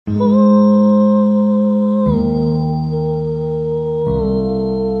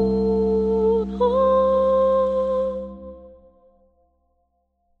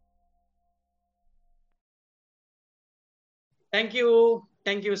Thank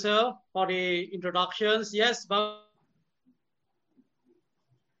you, sir, for the introductions. Yes, Bhagavad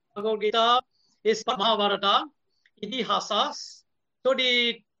Gita is Mahabharata, Itihasas. So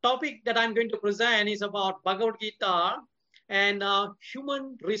the topic that I'm going to present is about Bhagavad Gita and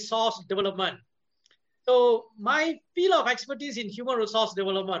human resource development. So my field of expertise in human resource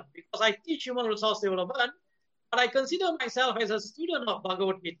development, because I teach human resource development, but I consider myself as a student of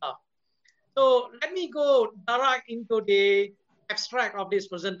Bhagavad Gita. So let me go direct into the extract of this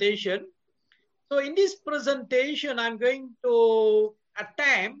presentation. So in this presentation, I'm going to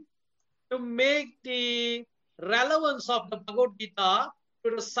attempt to make the relevance of the Bhagavad Gita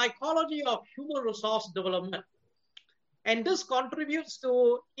to the psychology of human resource development. And this contributes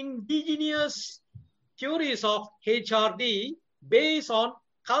to indigenous theories of HRD based on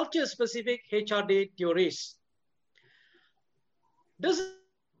culture-specific HRD theories. This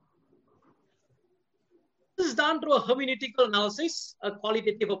is done through a hermeneutical analysis, a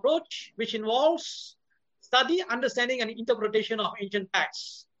qualitative approach, which involves study, understanding, and interpretation of ancient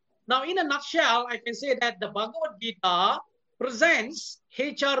texts. Now, in a nutshell, I can say that the Bhagavad Gita presents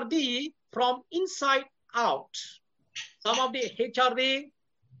HRD from inside out. Some of the HRD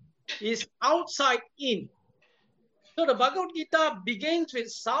is outside in. So the Bhagavad Gita begins with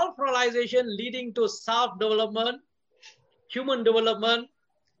self-realization leading to self-development, human development,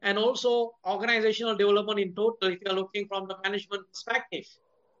 and also organizational development in total if you are looking from the management perspective.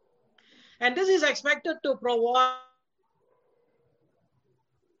 And this is expected to provide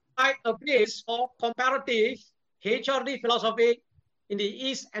a base for comparative HRD philosophy in the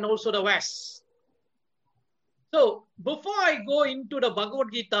East and also the West. So before I go into the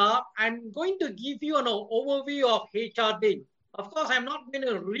Bhagavad Gita, I'm going to give you an overview of HRD. Of course, I'm not going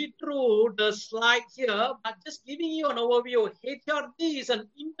to read through the slide here, but just giving you an overview. HRD is an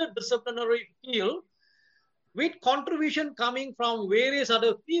interdisciplinary field with contribution coming from various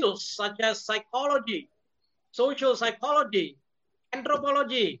other fields such as psychology, social psychology,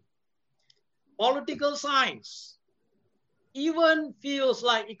 anthropology, political science, even fields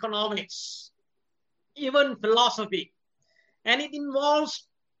like economics, even philosophy. And it involves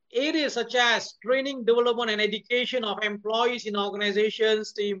areas such as training, development, and education of employees in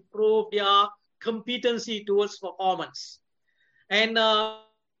organizations to improve their competency towards performance. And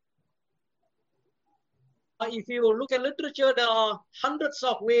if you look at literature, there are hundreds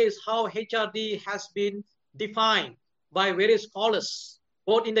of ways how HRD has been defined by various scholars,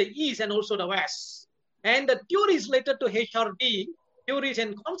 both in the East and also the West. And the theories related to HRD, theories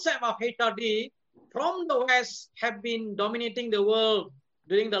and concept of HRD from the West have been dominating the world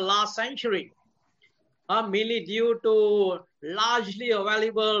during the last century, mainly due to largely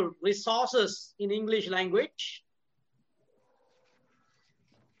available resources in English language.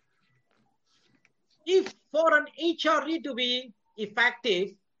 If for an HRD to be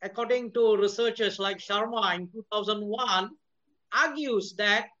effective, according to researchers like Sharma in 2001, argues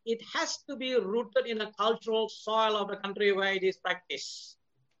that it has to be rooted in the cultural soil of the country where it is practiced.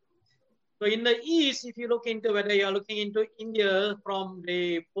 So in the East, if you look into whether you're looking into India from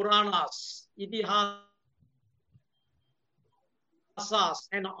the Puranas, Itihasas,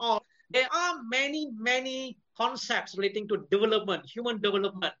 and all, there are many concepts relating to development, human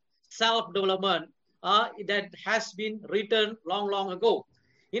development, self-development that has been written long ago.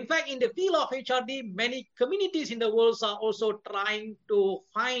 In fact, in the field of HRD, many communities in the world are also trying to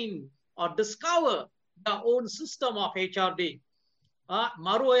find or discover their own system of HRD.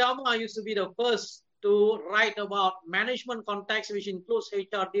 Maru Oyama used to be the first to write about management context, which includes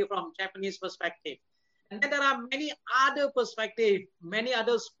HRD from Japanese perspective. And then there are many other perspectives, many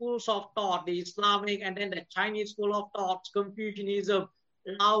other schools of thought, the Islamic and then the Chinese school of thought, Confucianism,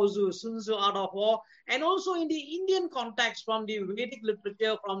 Lao Tzu, Sun Tzu, Art of War, and also in the Indian context from the Vedic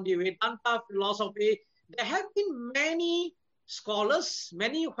literature, from the Vedanta philosophy, there have been many scholars,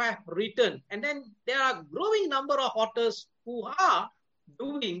 many who have written, and then there are a growing number of authors who are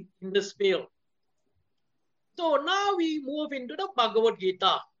doing in this field. So now we move into the Bhagavad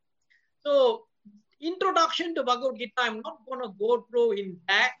Gita. So introduction to Bhagavad Gita, I'm not going to go through in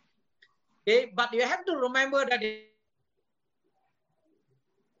that, okay? But you have to remember that it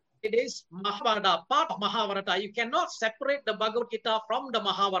is Mahabharata, part of Mahabharata. You cannot separate the Bhagavad Gita from the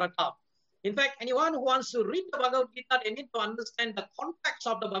Mahabharata. In fact, anyone who wants to read the Bhagavad Gita, they need to understand the context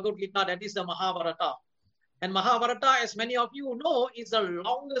of the Bhagavad Gita, that is the Mahabharata. And Mahabharata, as many of you know, is the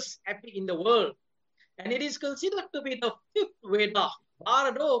longest epic in the world. And it is considered to be the fifth Veda,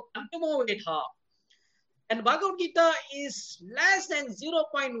 Bharado Pantamo Veda. And Bhagavad Gita is less than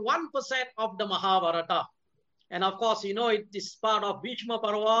 0.1% of the Mahabharata. And of course, you know, it is part of Bhishma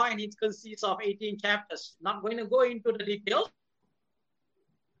Parva and it consists of 18 chapters. Not going to go into the details.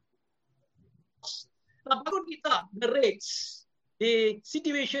 Gita narrates the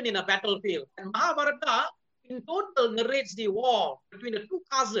situation in a battlefield, and Mahabharata in total narrates the war between the two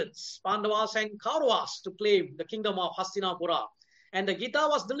cousins, Pandavas and Kauravas, to claim the kingdom of Hastinapura. And the Gita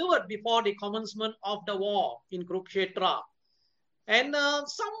was delivered before the commencement of the war in Kurukshetra. And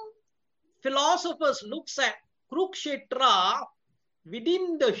some philosophers looks at Kurukshetra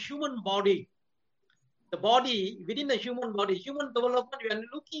within the human body. The body, within the human body, human development, when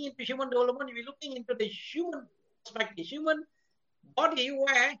looking into human development, we're looking into the human perspective, human body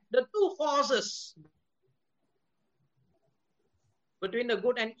where the two forces between the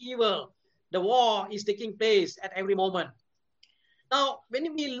good and evil, the war is taking place at every moment. Now,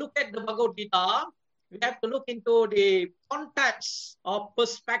 when we look at the Bhagavad Gita, we have to look into the context or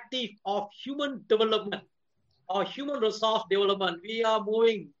perspective of human development or human resource development. We are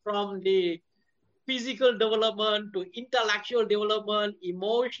moving from the physical development to intellectual development,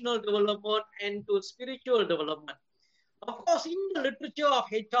 emotional development, and to spiritual development. Of course, in the literature of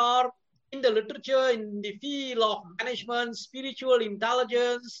HR, in the literature in the field of management, spiritual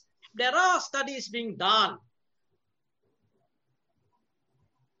intelligence, there are studies being done.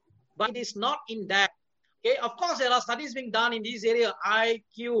 But it is not in that. Okay, of course, there are studies being done in this area: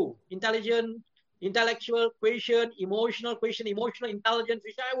 IQ, intellectual quotient, emotional intelligence,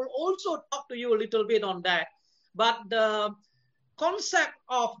 which I will also talk to you a little bit on that. But the concept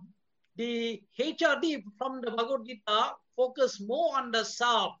of the HRD from the Bhagavad Gita focus more on the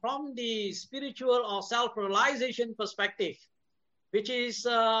self from the spiritual or self-realization perspective, which is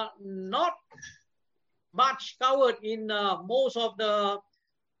not much covered in most of the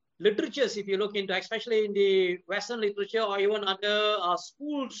literatures, if you look into, especially in the Western literature or even other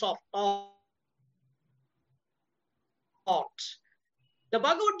schools of thought. The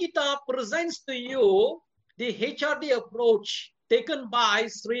Bhagavad Gita presents to you the HRD approach taken by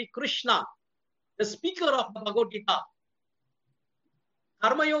Sri Krishna, the speaker of the Bhagavad Gita.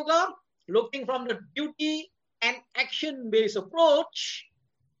 Karma Yoga, looking from the duty and action-based approach.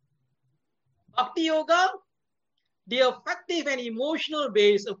 Bhakti Yoga, the affective and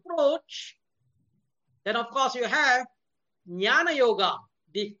emotional-based approach. Then, of course, you have Jnana Yoga,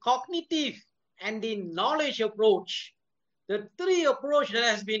 the cognitive and the knowledge approach. The three approaches that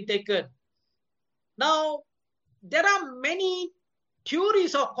has been taken. Now, there are many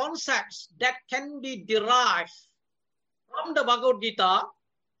theories or concepts that can be derived from the Bhagavad Gita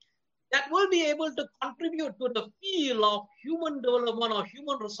that will be able to contribute to the field of human development or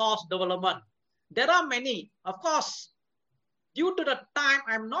human resource development. There are many. Of course, due to the time,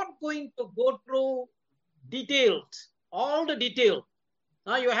 I'm not going to go through details, all the detail.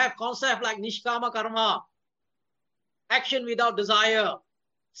 Now you have concepts like Nishkama Karma, action without desire,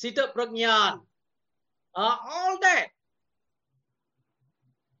 Sita Prajnan, all that.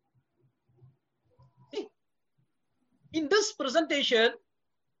 In this presentation,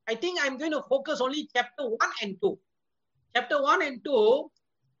 I think I'm going to focus only chapter 1 and 2. Chapter 1 and 2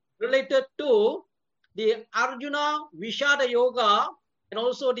 related to the Arjuna Vishada Yoga and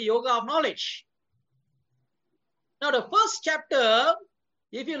also the Yoga of Knowledge. Now, the first chapter,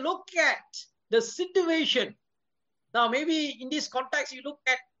 if you look at the situation, now maybe in this context, you look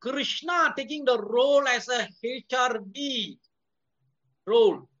at Krishna taking the role as a HRD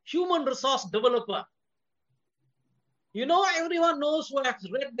role, human resource developer. You know, everyone knows who has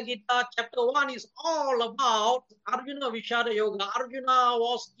read the Gita. Chapter 1 is all about Arjuna Vishada Yoga. Arjuna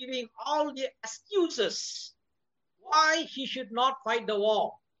was giving all the excuses why he should not fight the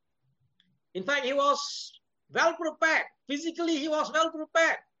war. In fact, he was well prepared. Physically, he was well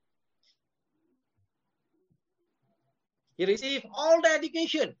prepared. He received all the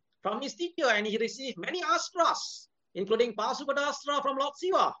education from his teacher and he received many astras, including Pasupadastra from Lord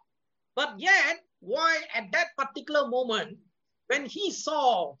Shiva. But yet, why at that particular moment, when he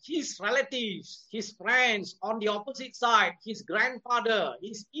saw his relatives, his friends on the opposite side, his grandfather,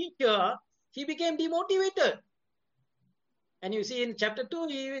 his teacher, he became demotivated. And you see in chapter 2,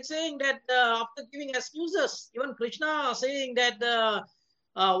 he is saying that after giving excuses, even Krishna saying that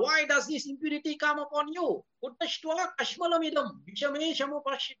why does this impurity come upon you? Uttashtua kashmalamidam vishame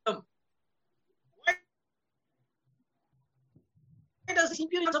shamupashitam. Why does this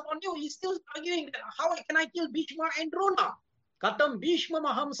impurity come upon you? He's still arguing that how can I kill Bhishma and Drona? Katam Bhishma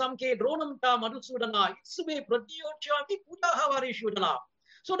maham samke dronam ta madhusudana itsube pratyochami pudahavarishudana.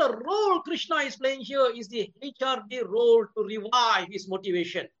 So the role Krishna is playing here is the HRD role to revive his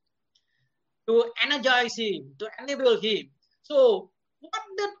motivation, to energize him, to enable him. So what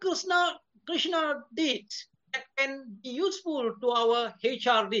did Krishna did that can be useful to our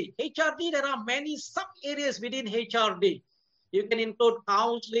HRD? HRD, there are many sub-areas within HRD. You can include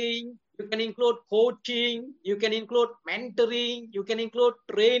counseling, you can include coaching, you can include mentoring, you can include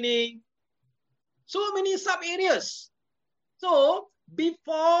training. So many sub areas. So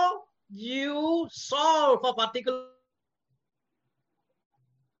before you solve a particular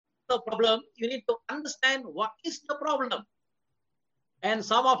problem, you need to understand what is the problem. And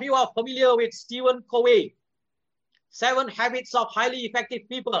some of you are familiar with Stephen Covey, 7 Habits of Highly Effective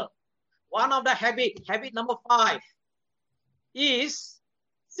People. One of the habit number 5, is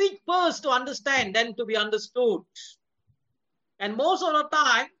seek first to understand, then to be understood. And most of the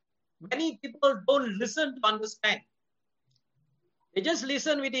time, many people don't listen to understand. They just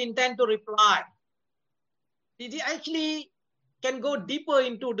listen with the intent to reply. They actually can go deeper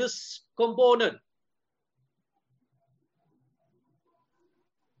into this component.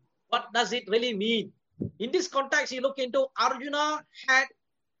 What does it really mean? In this context, you look into Arjuna had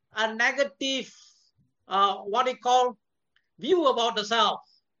a negative, what we call, view about the self.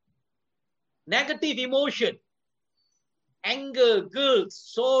 Negative emotion, anger, guilt,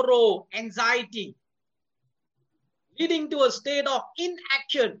 sorrow, anxiety, leading to a state of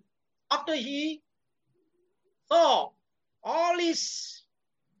inaction after he saw all his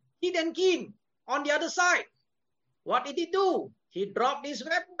kith and kin on the other side. What did he do? He dropped his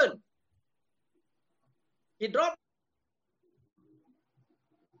weapon. He dropped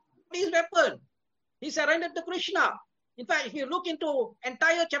his weapon. He surrendered to Krishna. In fact, if you look into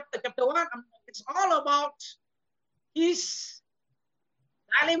entire chapter 1, it's all about his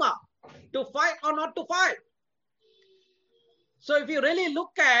dilemma, to fight or not to fight. So if you really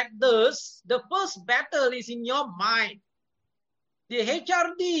look at this, the first battle is in your mind. The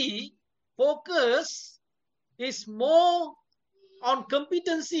HRD focus is more on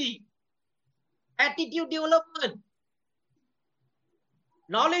competency, attitude development,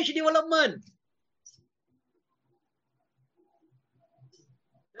 knowledge development,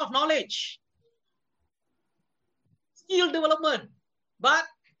 of knowledge, skill development. But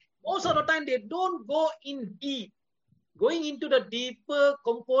most of the time they don't go in deep, going into the deeper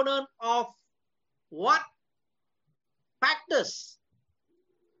component of what factors,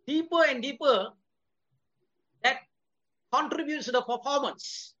 deeper and deeper, that contributes to the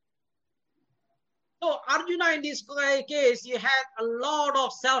performance. So Arjuna, in this case, he had a lot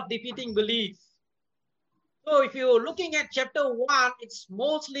of self-defeating belief. So if you're looking at chapter 1, it's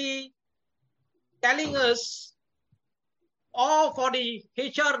mostly telling us, or for the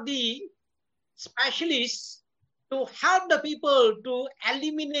HRD specialists, to help the people to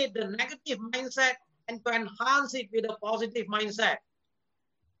eliminate the negative mindset and to enhance it with a positive mindset.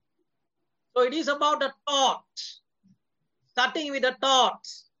 So it is about the thought, starting with the thought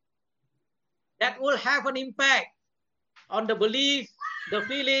that will have an impact on the belief, the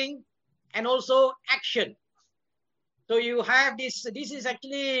feeling, and also action. So you have this is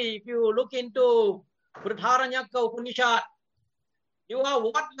actually, if you look into Brihadaranyaka Upanishad, you are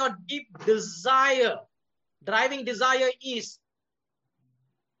what your deep desire, driving desire is.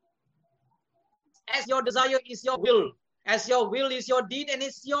 As your desire is your will, as your will is your deed, and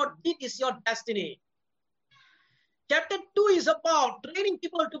as your deed is your destiny. Chapter 2 is about training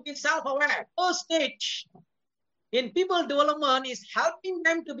people to be self-aware. First stage in people development is helping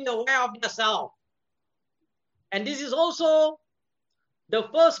them to be aware of themselves. And this is also the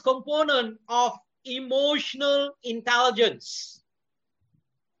first component of emotional intelligence.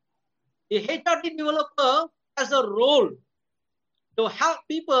 The HRD developer has a role to help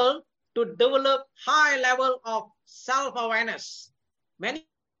people to develop high level of self-awareness. Many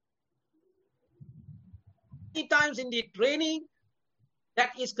times in the training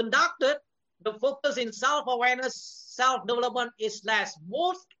that is conducted, the focus in self-awareness, self-development is less.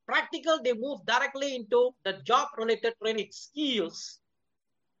 Most practical, they move directly into the job-related training skills.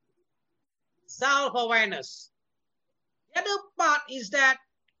 Self-awareness. The other part is that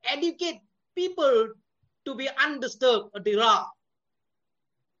educate people to be undisturbed, Adira,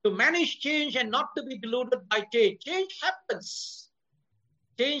 to manage change and not to be deluded by change. Change happens.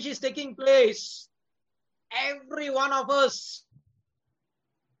 Change is taking place. Every one of us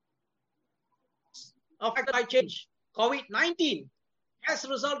affected by change. COVID-19 has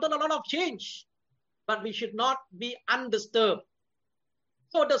resulted in a lot of change, but we should not be undisturbed.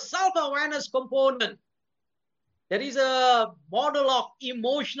 So the self-awareness component, there is a model of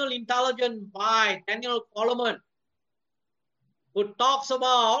emotional intelligence by Daniel Goleman, who talks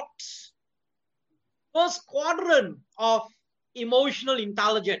about first quadrant of emotional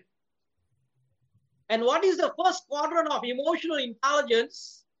intelligence. And what is the first quadrant of emotional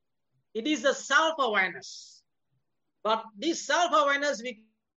intelligence? It is the self-awareness. But this self-awareness, we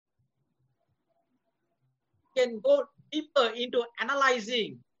can go deeper into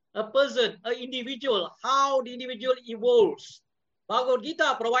analyzing a person, an individual, how the individual evolves. Bhagavad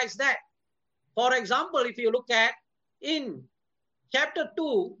Gita provides that. For example, if you look at in chapter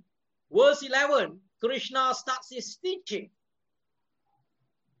 2, verse 11, Krishna starts his teaching.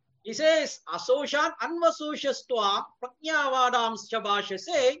 He says, Asoshan anvasoshastva prajnavadam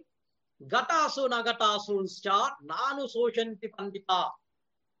shabashase gatasu nagatasunscha nanu soshanti pandita.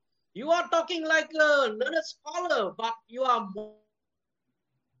 You are talking like a learned scholar, but you are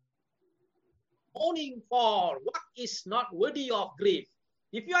mourning for what is not worthy of grief.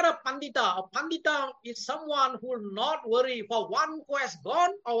 If you are a pandita is someone who will not worry for one who has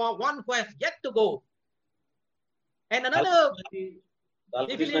gone or one who has yet to go. And another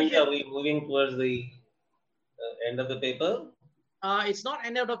definition. Are we moving towards the end of the paper? It's not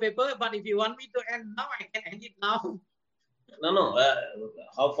end of the paper, but if you want me to end now, I can end it now. No.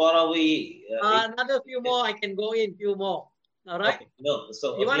 How far are we? Another few more, I can go in few more. All right. Okay. No.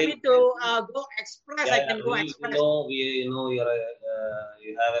 So you want me to go express? I can go express. We know you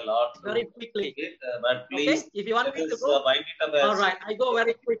have a lot. Very quickly. But please, okay? If you want me to go, wind it up. All right. I go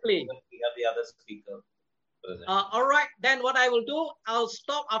very quickly. We have the other speaker. All right. Then what I will do, I'll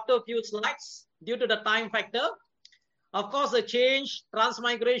stop after a few slides due to the time factor. Of course, the change,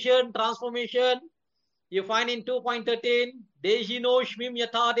 transmigration, transformation, you find in 2.13, Dejino Shmim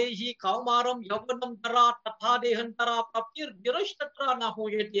Yatha Deji Kaumaram Yavanam Tara Tatha Dehantara Papir Girashtatra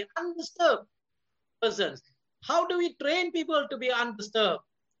Nahoyati. Undisturbed persons. How do we train people to be undisturbed?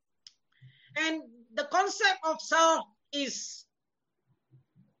 And the concept of self is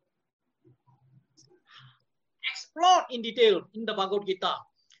explored in detail in the Bhagavad Gita.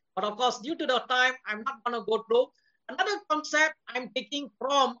 But of course, due to the time, I'm not going to go through. Another concept I'm taking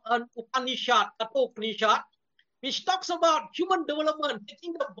from an Upanishad, Kathopanishad, which talks about human development,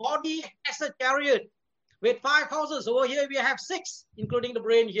 taking the body as a chariot with 5 houses. Over here we have 6, including the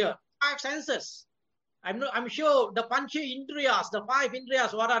brain here, 5 senses. I'm sure the Pancha Indriyas, the 5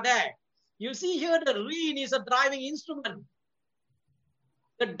 Indriyas, what are there? You see here the rein is a driving instrument.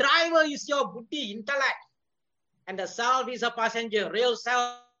 The driver is your buddhi, intellect. And the self is a passenger, real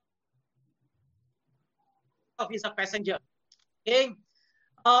self is a passenger. Okay.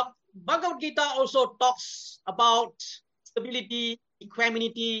 Bhagavad Gita also talks about stability,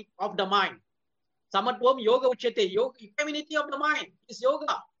 equanimity of the mind. Samatvam yoga uchyate. Equanimity of the mind is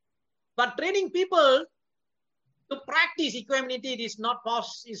yoga. But training people to practice equanimity is not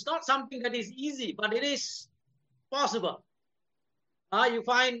something that is easy, but it is possible. You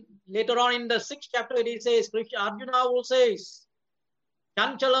find later on in the 6th chapter, it says, Arjuna will say,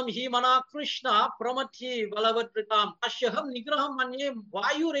 Chanchalam hi mana Krishna pramathi balavatritam ashyaham nigraham manye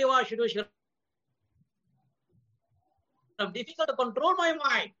vayu reva shudoshara. Difficult to control my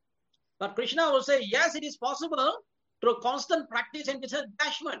mind. But Krishna will say, yes, it is possible through constant practice and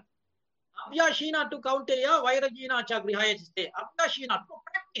detachment. Abhyashina to kaunteya vairagina cha grihaya chiste. Abhyashina to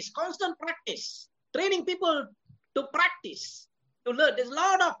practice, constant practice. Training people to practice, to learn. There's a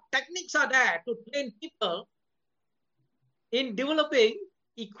lot of techniques are there to train people in developing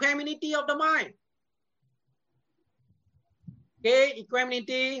equanimity of the mind. Okay,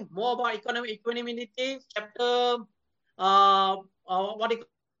 equanimity, more about equanimity, chapter, what you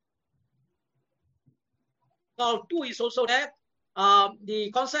call 2 is also there. The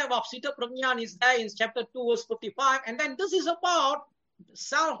concept of Sita Prajnan is there in chapter 2, verse 55. And then this is about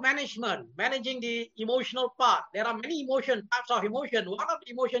self-management, managing the emotional part. There are many types of emotion. One of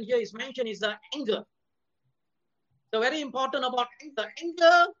the emotion here is mentioned is the anger. So very important about anger.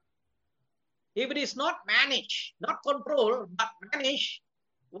 Anger, if it is not managed, not controlled, but managed,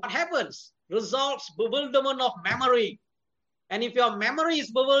 what happens? Results bewilderment of memory. And if your memory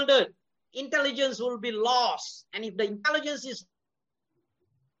is bewildered, intelligence will be lost. And if the intelligence is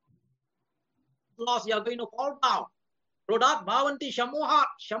lost, you are going to fall down. Rodat bhavanti shamohat,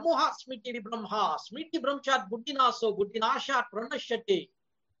 shamohat smriti brahma, smriti brahmchat buddhinaso, buddhinashat pranashyati.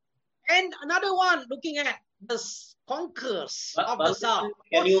 And another one, looking at the conquerors of the self.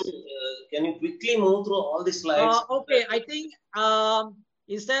 Can you quickly move through all the slides? Okay, I think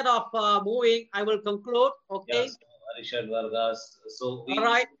instead of moving, I will conclude. Okay. Yes, Arishad Vargas. So all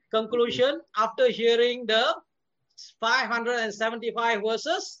right, conclusion. After hearing the 575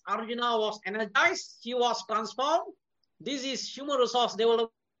 verses, Arjuna was energized. He was transformed. This is human resource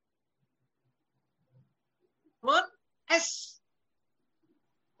development as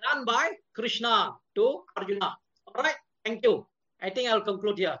done by Krishna to Arjuna. All right, thank you. I think I'll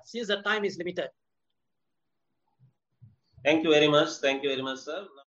conclude here since the time is limited. Thank you very much. Thank you very much, sir.